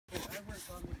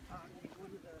on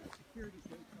one of the security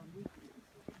gates on weekends.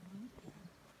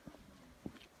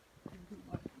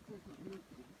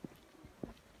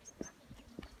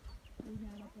 We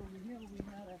had up on the hill, we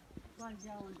had a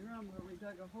 5-gallon drum where we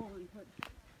dug a hole and put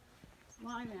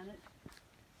lime in it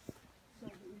so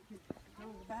that we could go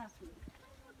to the bathroom.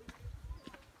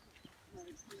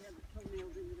 We had the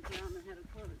toenails into the ground and had a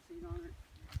toilet seat on it.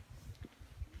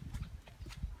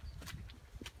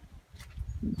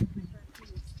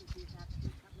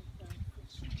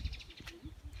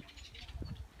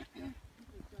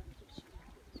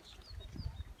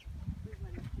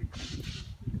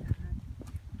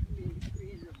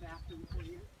 Created a bathroom for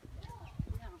you.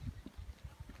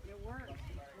 Yeah, it works.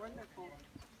 It's wonderful.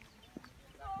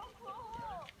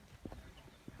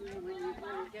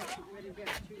 When it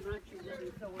gets too much, you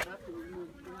just fill it up and you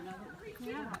move to another.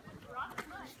 Yeah.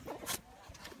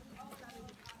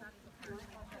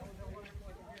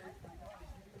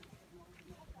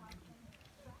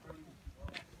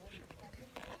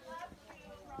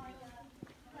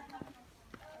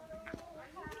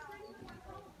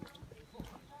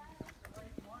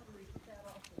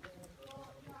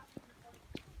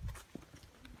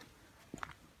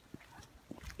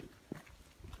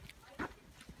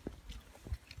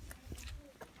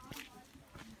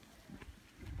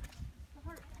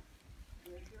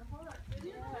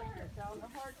 Down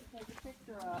the heart to take a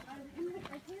picture of.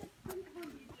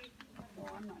 Oh,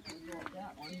 I'm not going to go with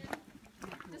that one.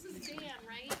 This is Dan,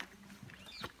 right?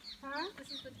 Huh? This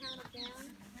is the town of Dan?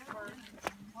 Or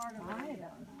Part of it. I don't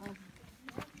know.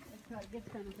 It gets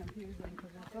kind of confusing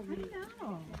because there's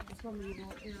so many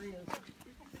little areas.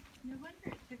 no wonder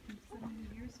it took them so many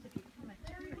years to become a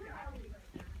town.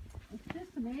 It's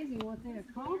just amazing what they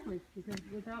accomplished because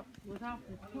without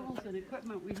the tools and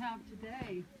equipment we have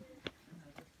today.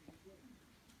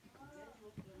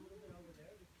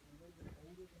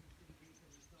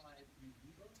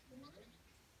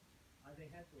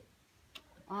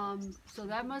 So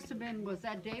that must have been, was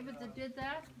that David that did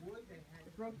that?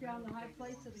 It broke down the high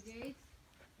place of the gates?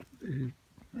 I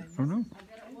don't know. I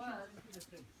bet it was.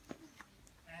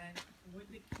 And when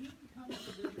the king comes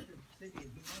to visit the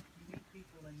city, he wants to meet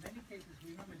people. In many cases,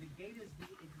 remember, the gate is the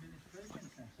administration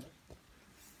center,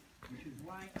 which is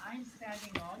why I'm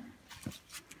standing on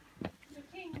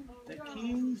the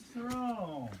king's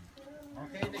throne.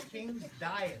 Okay, the king's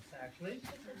dais, actually.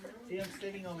 See, I'm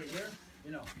sitting over here.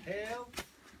 You know, hail.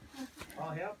 Oh,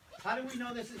 hail. How do we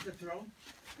know this is the throne?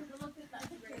 See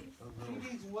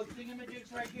these wood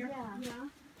thingamajigs right here? Yeah.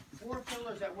 4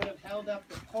 pillars that would have held up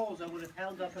the poles, that would have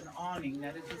held up an awning.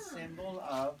 That is a symbol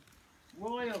of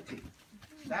royalty.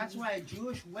 That's why a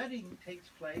Jewish wedding takes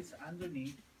place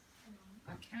underneath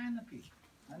a canopy.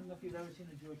 I don't know if you've ever seen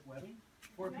a Jewish wedding.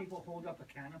 4 people hold up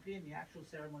a canopy, and the actual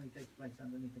ceremony takes place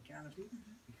underneath the canopy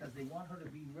because they want her to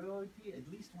be royalty at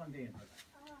least one day in her life.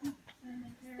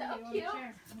 So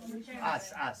cute.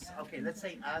 Us. Okay, let's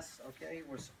say us. Okay,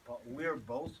 we're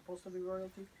both supposed to be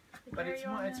royalty, but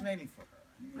it's mainly for her.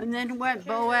 And then went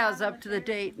Boaz up to the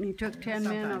date and he took 10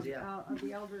 men Sometimes, of, yeah. of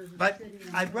the elders. of the But city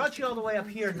I brought you all the way up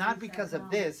here not because of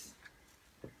this,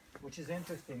 which is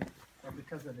interesting, but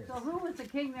because of this. So who was the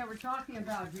king they were talking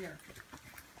about here?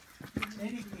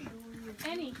 Any king.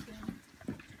 Any.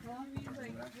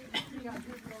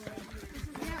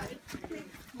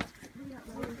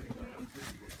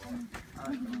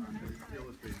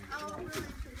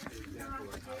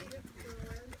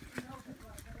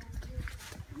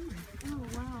 Oh,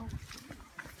 wow.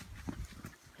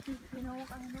 You know,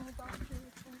 I know about this.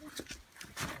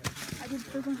 I did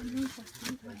still going to use that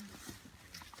sometimes.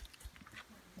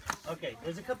 Okay,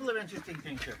 there's a couple of interesting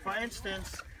things here. For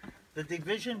instance, the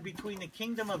division between the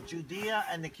kingdom of Judea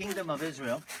and the kingdom of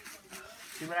Israel.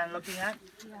 See what I'm looking at?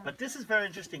 Yeah. But this is very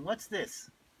interesting. What's this?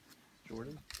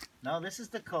 Jordan? No, this is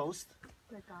the coast.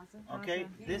 The Gaza. Okay,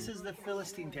 this is the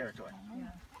Philistine territory.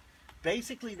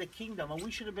 Basically, the kingdom, and we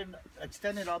should have been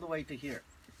extended all the way to here.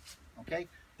 Okay,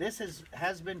 this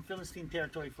has been Philistine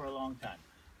territory for a long time.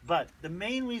 But the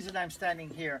main reason I'm standing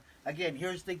here, again,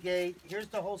 here's the gate, here's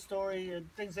the whole story, and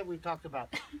things that we've talked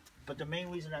about. But the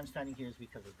main reason I'm standing here is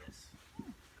because of this.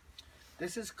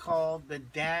 This is called the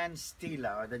Dan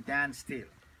Stela, or the Dan Stele.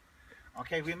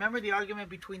 Okay, remember the argument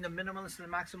between the minimalists and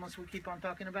the maximalists we keep on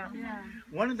talking about? Yeah.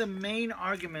 One of the main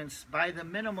arguments by the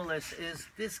minimalists is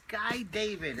this guy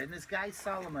David and this guy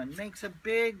Solomon makes a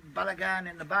big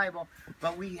balagan in the Bible,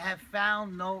 but we have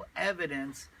found no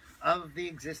evidence of the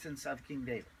existence of King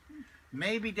David.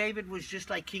 Maybe David was just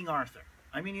like King Arthur.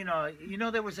 I mean, you know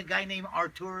there was a guy named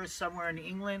Arturus somewhere in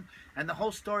England, and the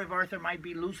whole story of Arthur might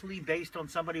be loosely based on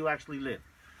somebody who actually lived.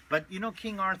 But you know,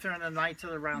 King Arthur and the Knights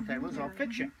of the Round Table was all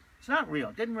fiction. It's not real.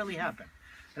 It didn't really happen.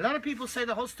 A lot of people say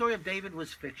the whole story of David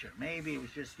was fiction. Maybe it was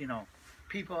just,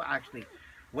 people actually.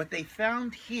 What they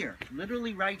found here,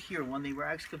 literally right here when they were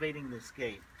excavating this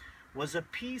gate, was a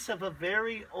piece of a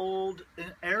very old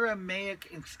Aramaic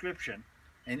inscription,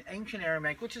 an ancient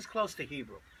Aramaic, which is close to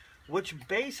Hebrew, which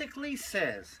basically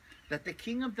says that the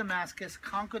king of Damascus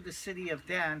conquered the city of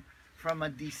Dan from a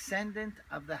descendant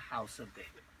of the house of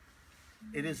David.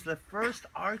 It is the first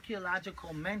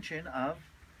archaeological mention of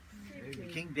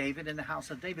King David and the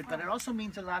house of David, but it also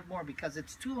means a lot more because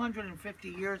it's 250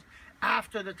 years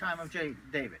after the time of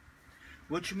David,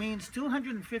 which means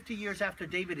 250 years after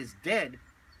David is dead,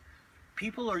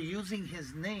 people are using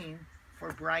his name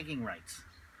for bragging rights,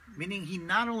 meaning he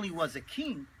not only was a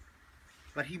king,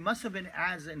 but he must have been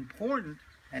as important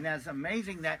and as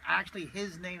amazing that actually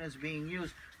his name is being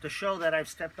used to show that I've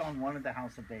stepped on one of the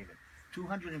house of David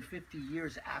 250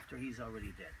 years after he's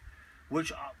already dead,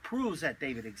 which proves that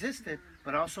David existed,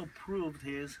 but also proved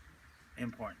his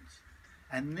importance.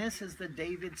 And this is the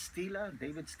David Stela.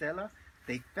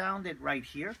 They found it right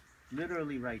here,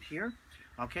 literally right here.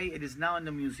 Okay, it is now in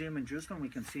the museum in Jerusalem. We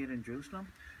can see it in Jerusalem.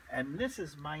 And this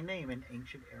is my name in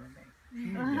ancient Aramaic.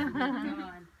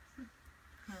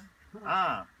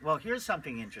 Well, here's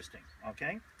something interesting,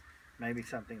 okay? Maybe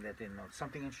something that didn't know.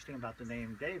 Something interesting about the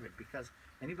name David, because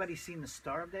anybody seen the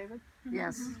Star of David?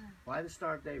 Yes. Why the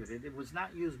Star of David? It was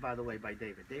not used, by the way, by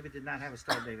David. David did not have a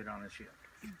Star of David on his shield.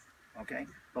 Okay?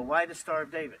 But why the Star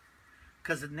of David?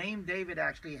 Because the name David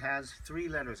actually has 3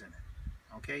 letters in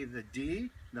it. Okay? The D,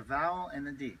 the vowel, and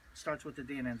the D. Starts with the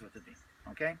D and ends with the D.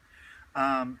 Okay?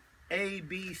 A,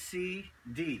 B, C,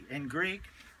 D. In Greek,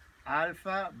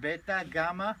 alpha, beta,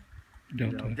 gamma,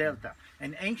 delta.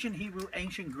 In ancient Hebrew,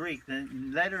 ancient Greek, the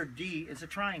letter D is a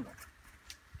triangle.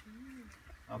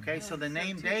 Okay, so the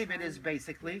name David is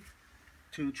basically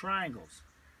 2 triangles.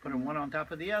 Put them one on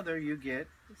top of the other, you get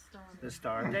the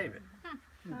Star of David.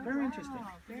 Very interesting.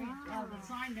 The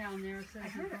sign down there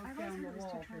says he broke down the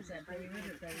wall for that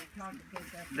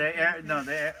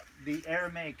David. The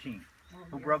Aramaic king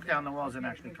who broke down the walls and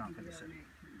actually conquered the city.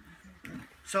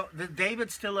 So the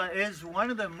David Stela is one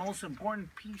of the most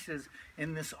important pieces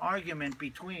in this argument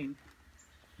between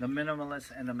the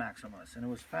minimalists and the maximalists, and it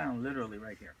was found literally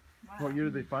right here. What year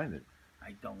did they find it?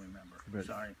 I don't remember. But-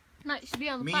 Sorry. No, it should be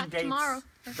on the Mean plaque dates tomorrow.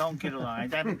 don't get along. I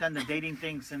haven't done the dating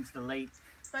thing since the late.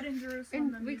 But in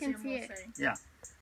Jerusalem, the And we can museum see will it. say. Yeah.